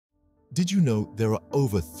Did you know there are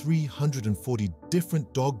over 340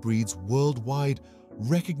 different dog breeds worldwide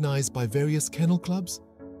recognized by various kennel clubs?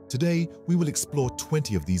 Today, we will explore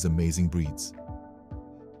 20 of these amazing breeds.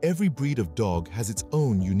 Every breed of dog has its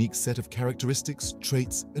own unique set of characteristics,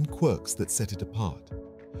 traits, and quirks that set it apart.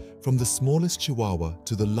 From the smallest Chihuahua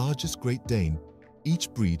to the largest Great Dane,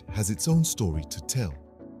 each breed has its own story to tell.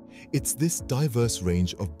 It's this diverse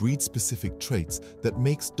range of breed-specific traits that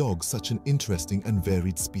makes dogs such an interesting and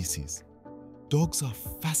varied species. Dogs are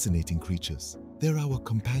fascinating creatures. They're our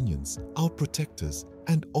companions, our protectors,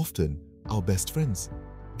 and often our best friends.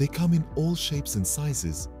 They come in all shapes and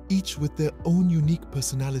sizes, each with their own unique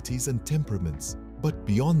personalities and temperaments. But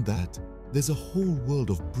beyond that, there's a whole world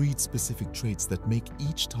of breed-specific traits that make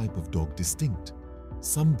each type of dog distinct.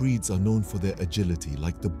 Some breeds are known for their agility,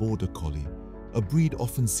 like the Border Collie, a breed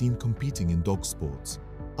often seen competing in dog sports.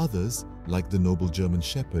 Others, like the noble German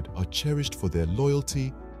Shepherd, are cherished for their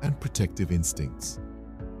loyalty and protective instincts.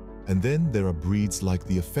 And then there are breeds like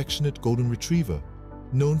the affectionate Golden Retriever,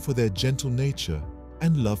 known for their gentle nature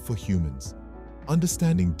and love for humans.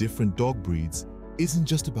 Understanding different dog breeds isn't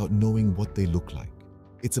just about knowing what they look like.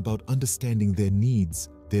 It's about understanding their needs,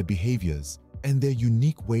 their behaviors, and their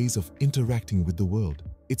unique ways of interacting with the world.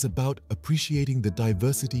 It's about appreciating the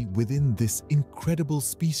diversity within this incredible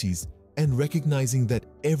species and recognizing that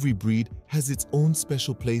every breed has its own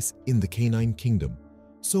special place in the canine kingdom.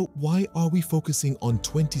 So why are we focusing on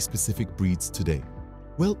 20 specific breeds today?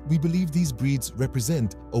 Well, we believe these breeds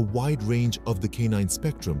represent a wide range of the canine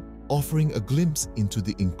spectrum, offering a glimpse into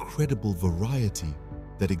the incredible variety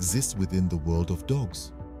that exists within the world of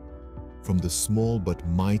dogs. From the small but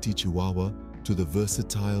mighty Chihuahua to the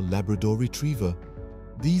versatile Labrador Retriever,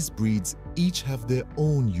 these breeds each have their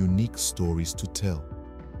own unique stories to tell.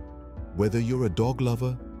 Whether you're a dog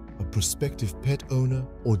lover, a prospective pet owner,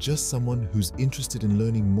 or just someone who's interested in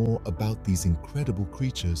learning more about these incredible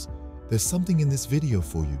creatures, there's something in this video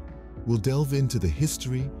for you. We'll delve into the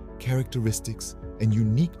history, characteristics, and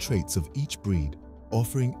unique traits of each breed,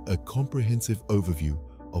 offering a comprehensive overview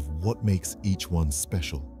of what makes each one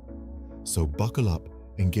special. So buckle up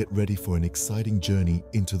and get ready for an exciting journey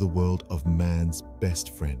into the world of man's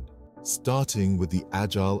best friend. Starting with the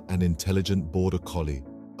agile and intelligent Border Collie,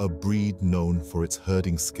 a breed known for its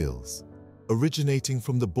herding skills. Originating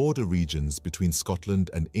from the border regions between Scotland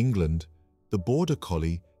and England, the Border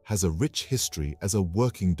Collie has a rich history as a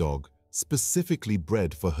working dog specifically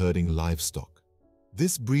bred for herding livestock.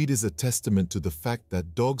 This breed is a testament to the fact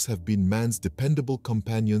that dogs have been man's dependable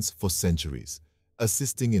companions for centuries,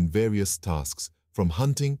 assisting in various tasks from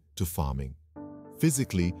hunting to farming.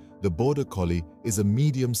 Physically, the Border Collie is a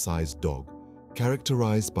medium-sized dog,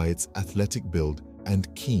 characterized by its athletic build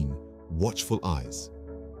and keen, watchful eyes.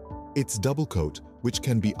 Its double coat, which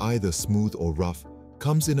can be either smooth or rough,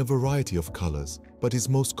 comes in a variety of colors, but is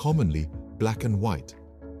most commonly black and white.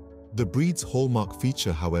 The breed's hallmark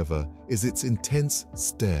feature, however, is its intense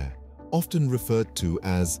stare, often referred to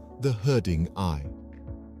as the herding eye.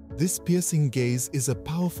 This piercing gaze is a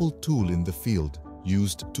powerful tool in the field,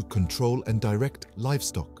 used to control and direct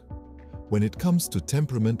livestock. When it comes to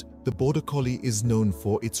temperament, the Border Collie is known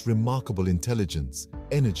for its remarkable intelligence,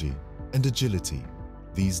 energy, and agility.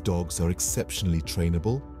 These dogs are exceptionally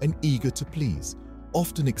trainable and eager to please,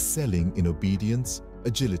 often excelling in obedience,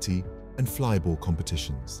 agility, and flyball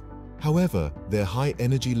competitions. However, their high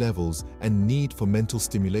energy levels and need for mental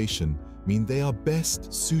stimulation mean they are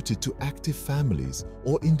best suited to active families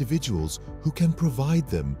or individuals who can provide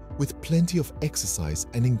them with plenty of exercise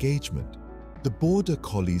and engagement. The Border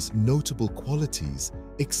Collie's notable qualities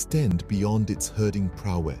extend beyond its herding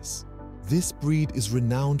prowess. This breed is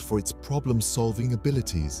renowned for its problem-solving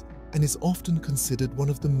abilities and is often considered one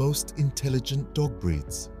of the most intelligent dog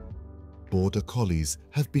breeds. Border Collies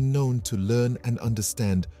have been known to learn and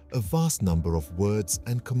understand a vast number of words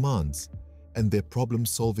and commands, and their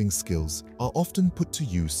problem-solving skills are often put to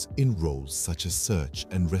use in roles such as search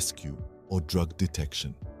and rescue or drug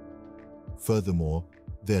detection. Furthermore,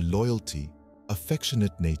 their loyalty,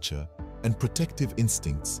 affectionate nature, and protective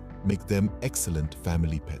instincts make them excellent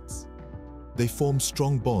family pets. They form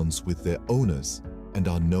strong bonds with their owners and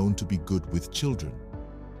are known to be good with children.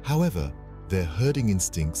 However, their herding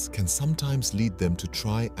instincts can sometimes lead them to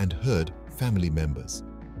try and herd family members,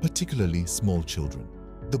 particularly small children.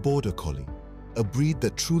 The Border Collie, a breed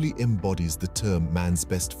that truly embodies the term man's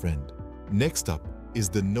best friend. Next up is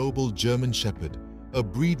the noble German Shepherd, a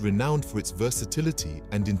breed renowned for its versatility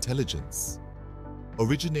and intelligence.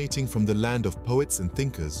 Originating from the land of poets and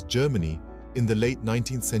thinkers, Germany, in the late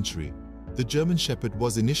 19th century, the German Shepherd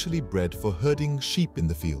was initially bred for herding sheep in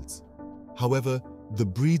the fields. However, the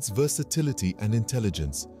breed's versatility and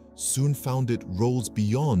intelligence soon found it roles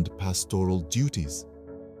beyond pastoral duties.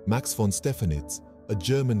 Max von Stephanitz, a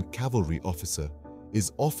German cavalry officer,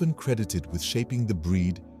 is often credited with shaping the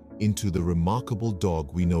breed into the remarkable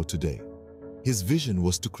dog we know today. His vision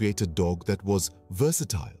was to create a dog that was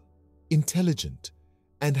versatile, intelligent,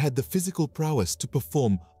 and had the physical prowess to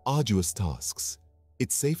perform arduous tasks.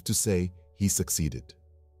 It's safe to say he succeeded.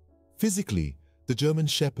 Physically, the German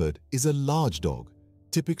Shepherd is a large dog,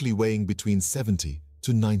 typically weighing between 70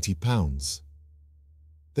 to 90 pounds.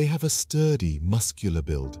 They have a sturdy, muscular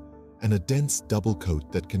build and a dense double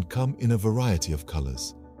coat that can come in a variety of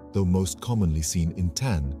colors, though most commonly seen in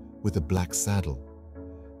tan with a black saddle.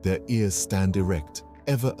 Their ears stand erect,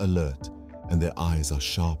 ever alert, and their eyes are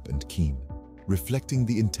sharp and keen, reflecting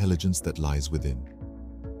the intelligence that lies within.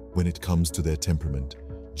 When it comes to their temperament,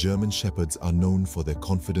 German Shepherds are known for their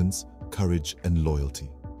confidence, courage, and loyalty.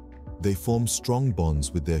 They form strong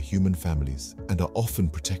bonds with their human families and are often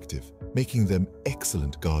protective, making them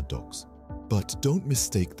excellent guard dogs. But don't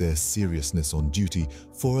mistake their seriousness on duty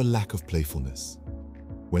for a lack of playfulness.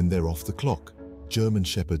 When they're off the clock, German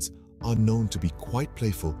Shepherds are known to be quite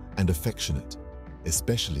playful and affectionate,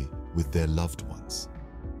 especially with their loved ones.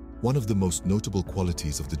 One of the most notable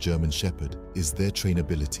qualities of the German Shepherd is their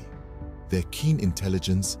trainability. Their keen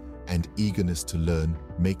intelligence and eagerness to learn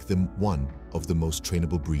make them one of the most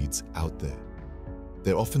trainable breeds out there.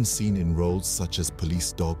 They're often seen in roles such as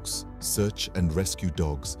police dogs, search and rescue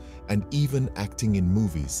dogs, and even acting in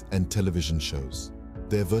movies and television shows.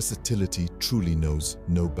 Their versatility truly knows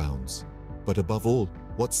no bounds. But above all,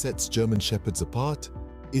 what sets German Shepherds apart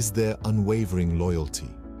is their unwavering loyalty.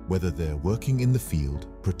 Whether they're working in the field,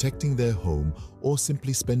 protecting their home, or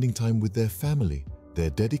simply spending time with their family, their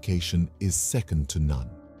dedication is second to none.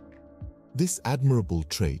 This admirable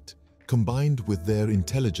trait, combined with their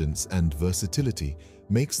intelligence and versatility,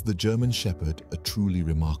 makes the German Shepherd a truly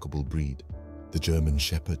remarkable breed. The German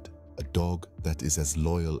Shepherd, a dog that is as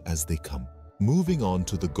loyal as they come. Moving on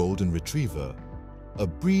to the Golden Retriever, a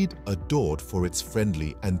breed adored for its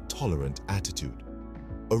friendly and tolerant attitude.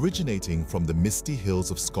 Originating from the misty hills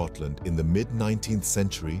of Scotland in the mid-19th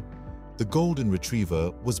century, the Golden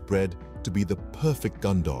Retriever was bred to be the perfect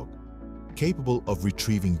gun dog, capable of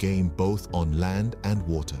retrieving game both on land and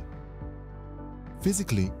water.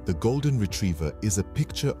 Physically, the Golden Retriever is a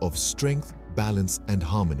picture of strength, balance, and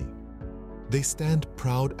harmony. They stand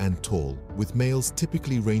proud and tall, with males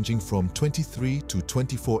typically ranging from 23 to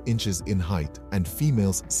 24 inches in height and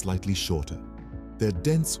females slightly shorter. Their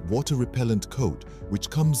dense, water-repellent coat,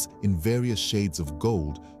 which comes in various shades of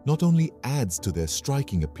gold, not only adds to their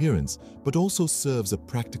striking appearance, but also serves a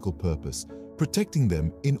practical purpose, protecting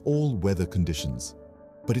them in all weather conditions.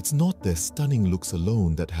 But it's not their stunning looks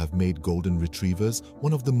alone that have made Golden Retrievers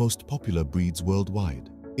one of the most popular breeds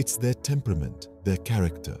worldwide. It's their temperament, their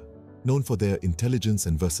character. Known for their intelligence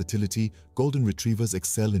and versatility, Golden Retrievers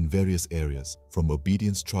excel in various areas, from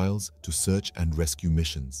obedience trials to search and rescue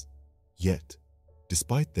missions. Yet,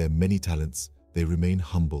 despite their many talents, they remain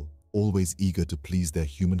humble, always eager to please their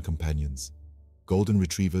human companions. Golden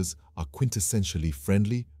Retrievers are quintessentially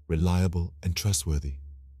friendly, reliable, and trustworthy.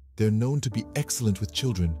 They're known to be excellent with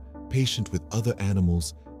children, patient with other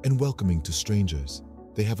animals, and welcoming to strangers.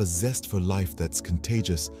 They have a zest for life that's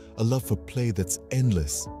contagious, a love for play that's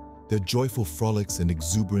endless. Their joyful frolics and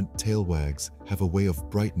exuberant tail wags have a way of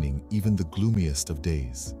brightening even the gloomiest of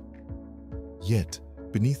days. Yet,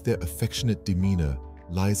 beneath their affectionate demeanor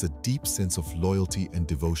lies a deep sense of loyalty and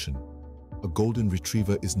devotion. A Golden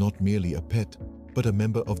Retriever is not merely a pet, but a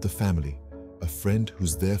member of the family, a friend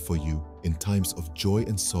who's there for you in times of joy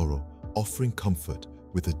and sorrow, offering comfort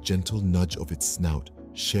with a gentle nudge of its snout,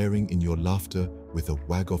 sharing in your laughter with a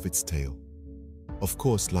wag of its tail. Of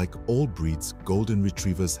course, like all breeds, Golden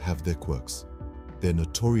Retrievers have their quirks. They're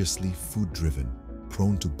notoriously food-driven,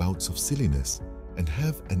 prone to bouts of silliness, and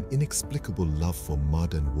have an inexplicable love for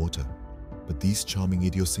mud and water. But these charming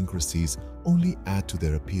idiosyncrasies only add to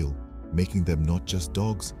their appeal, making them not just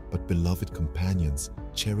dogs, but beloved companions,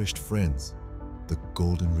 cherished friends. The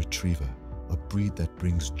Golden Retriever, a breed that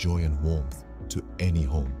brings joy and warmth to any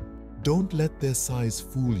home. Don't let their size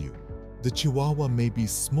fool you. The Chihuahua may be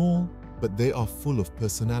small, but they are full of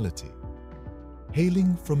personality.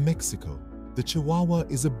 Hailing from Mexico, the Chihuahua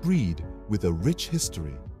is a breed with a rich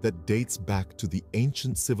history that dates back to the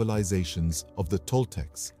ancient civilizations of the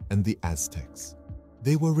Toltecs and the Aztecs.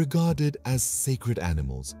 They were regarded as sacred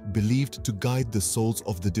animals, believed to guide the souls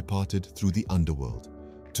of the departed through the underworld.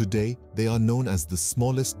 Today, they are known as the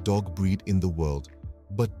smallest dog breed in the world,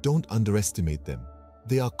 but don't underestimate them.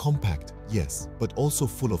 They are compact, yes, but also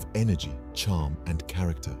full of energy, charm, and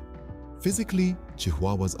character. Physically,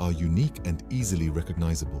 Chihuahuas are unique and easily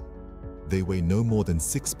recognizable. They weigh no more than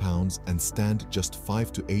 6 pounds and stand just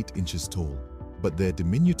 5 to 8 inches tall. But their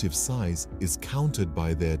diminutive size is countered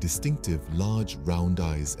by their distinctive large round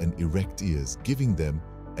eyes and erect ears, giving them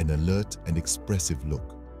an alert and expressive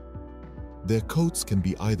look. Their coats can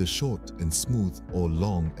be either short and smooth or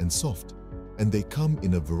long and soft, and they come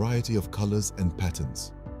in a variety of colors and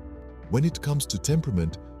patterns. When it comes to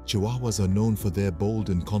temperament, Chihuahuas are known for their bold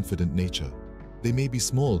and confident nature. They may be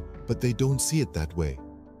small, but they don't see it that way.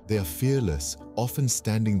 They are fearless, often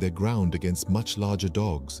standing their ground against much larger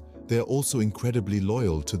dogs. They are also incredibly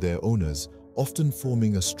loyal to their owners, often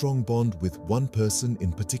forming a strong bond with one person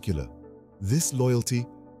in particular. This loyalty,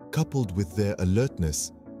 coupled with their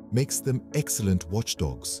alertness, makes them excellent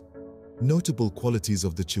watchdogs. Notable qualities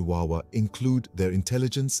of the Chihuahua include their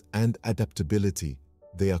intelligence and adaptability.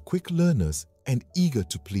 They are quick learners and eager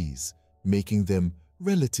to please, making them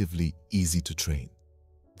relatively easy to train.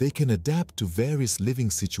 They can adapt to various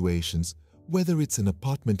living situations, whether it's an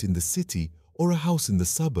apartment in the city or a house in the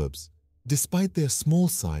suburbs. Despite their small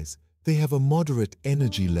size, they have a moderate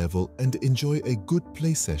energy level and enjoy a good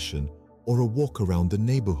play session or a walk around the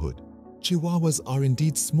neighborhood. Chihuahuas are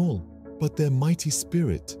indeed small, but their mighty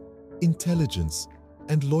spirit, intelligence,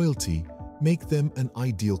 and loyalty make them an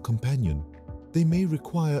ideal companion. They may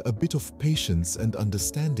require a bit of patience and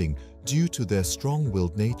understanding due to their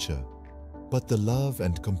strong-willed nature, but the love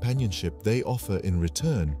and companionship they offer in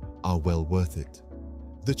return are well worth it.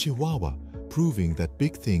 The Chihuahua, proving that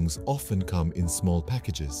big things often come in small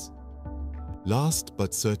packages. Last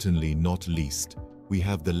but certainly not least, we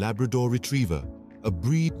have the Labrador Retriever, a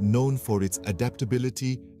breed known for its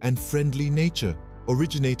adaptability and friendly nature.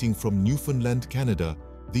 Originating from Newfoundland, Canada,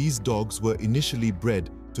 these dogs were initially bred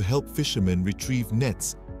to help fishermen retrieve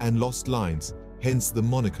nets and lost lines, hence the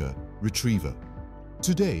moniker Retriever.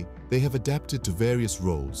 Today, they have adapted to various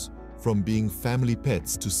roles, from being family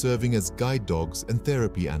pets to serving as guide dogs and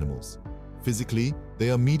therapy animals. Physically, they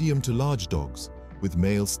are medium to large dogs, with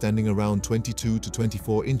males standing around 22 to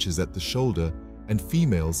 24 inches at the shoulder and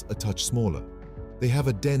females a touch smaller. They have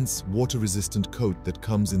a dense, water-resistant coat that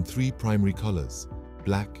comes in 3 primary colors: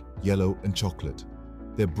 black, yellow, and chocolate.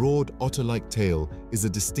 Their broad, otter-like tail is a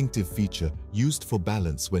distinctive feature used for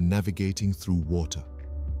balance when navigating through water.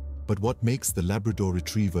 But what makes the Labrador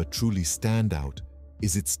Retriever truly stand out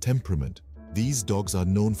is its temperament. These dogs are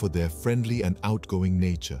known for their friendly and outgoing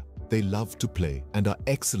nature. They love to play and are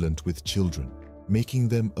excellent with children, making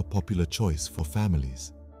them a popular choice for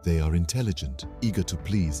families. They are intelligent, eager to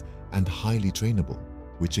please, and highly trainable,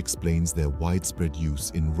 which explains their widespread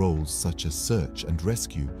use in roles such as search and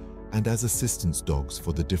rescue and as assistance dogs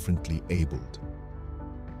for the differently abled.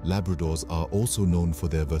 Labradors are also known for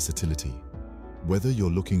their versatility. Whether you're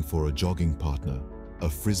looking for a jogging partner, a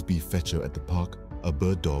frisbee fetcher at the park, a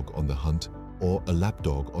bird dog on the hunt, or a lap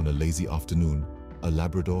dog on a lazy afternoon, a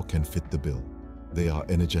Labrador can fit the bill. They are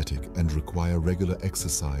energetic and require regular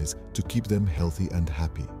exercise to keep them healthy and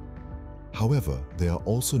happy. However, they are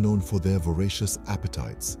also known for their voracious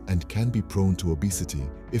appetites and can be prone to obesity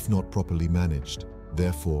if not properly managed.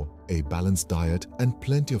 Therefore, a balanced diet and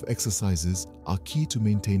plenty of exercises are key to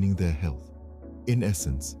maintaining their health. In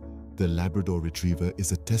essence, the Labrador Retriever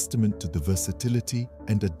is a testament to the versatility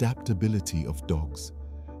and adaptability of dogs.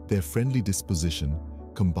 Their friendly disposition,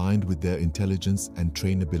 combined with their intelligence and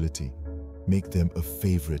trainability, make them a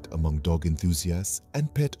favorite among dog enthusiasts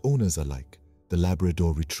and pet owners alike. The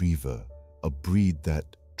Labrador Retriever, a breed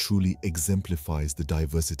that truly exemplifies the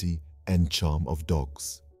diversity and charm of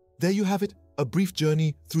dogs. There you have it, a brief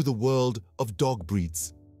journey through the world of dog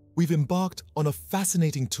breeds. We've embarked on a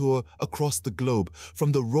fascinating tour across the globe,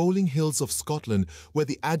 from the rolling hills of Scotland, where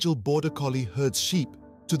the agile border collie herds sheep,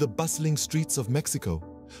 to the bustling streets of Mexico,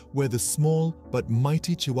 where the small but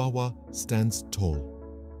mighty Chihuahua stands tall.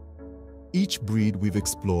 Each breed we've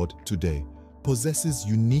explored today possesses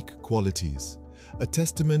unique qualities, a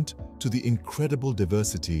testament to the incredible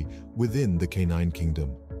diversity within the canine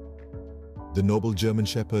kingdom. The noble German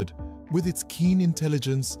Shepherd, with its keen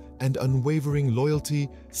intelligence and unwavering loyalty,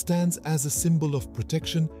 stands as a symbol of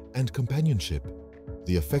protection and companionship.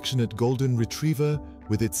 The affectionate Golden Retriever,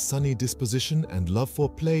 with its sunny disposition and love for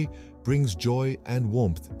play, brings joy and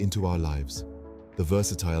warmth into our lives. The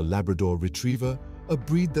versatile Labrador Retriever, a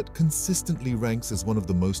breed that consistently ranks as one of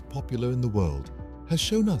the most popular in the world, has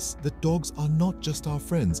shown us that dogs are not just our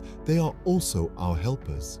friends, they are also our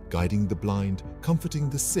helpers, guiding the blind, comforting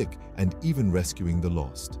the sick, and even rescuing the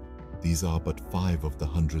lost. These are but 5 of the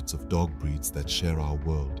hundreds of dog breeds that share our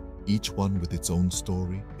world, each one with its own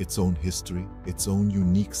story, its own history, its own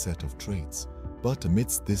unique set of traits. But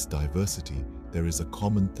amidst this diversity, there is a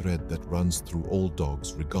common thread that runs through all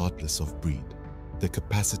dogs regardless of breed. Their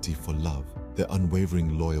capacity for love, their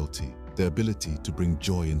unwavering loyalty, their ability to bring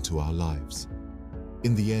joy into our lives.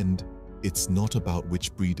 In the end, it's not about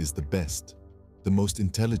which breed is the best, the most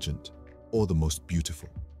intelligent, or the most beautiful.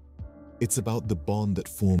 It's about the bond that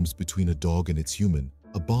forms between a dog and its human,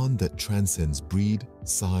 a bond that transcends breed,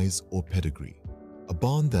 size, or pedigree. A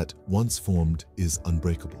bond that, once formed, is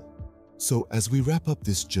unbreakable. So as we wrap up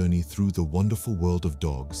this journey through the wonderful world of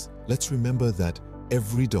dogs, let's remember that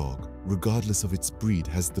every dog, regardless of its breed,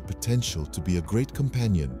 has the potential to be a great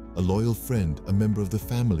companion, a loyal friend, a member of the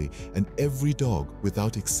family, and every dog,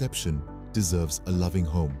 without exception, deserves a loving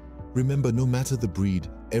home. Remember, no matter the breed,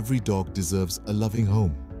 every dog deserves a loving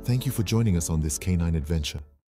home. Thank you for joining us on this canine adventure.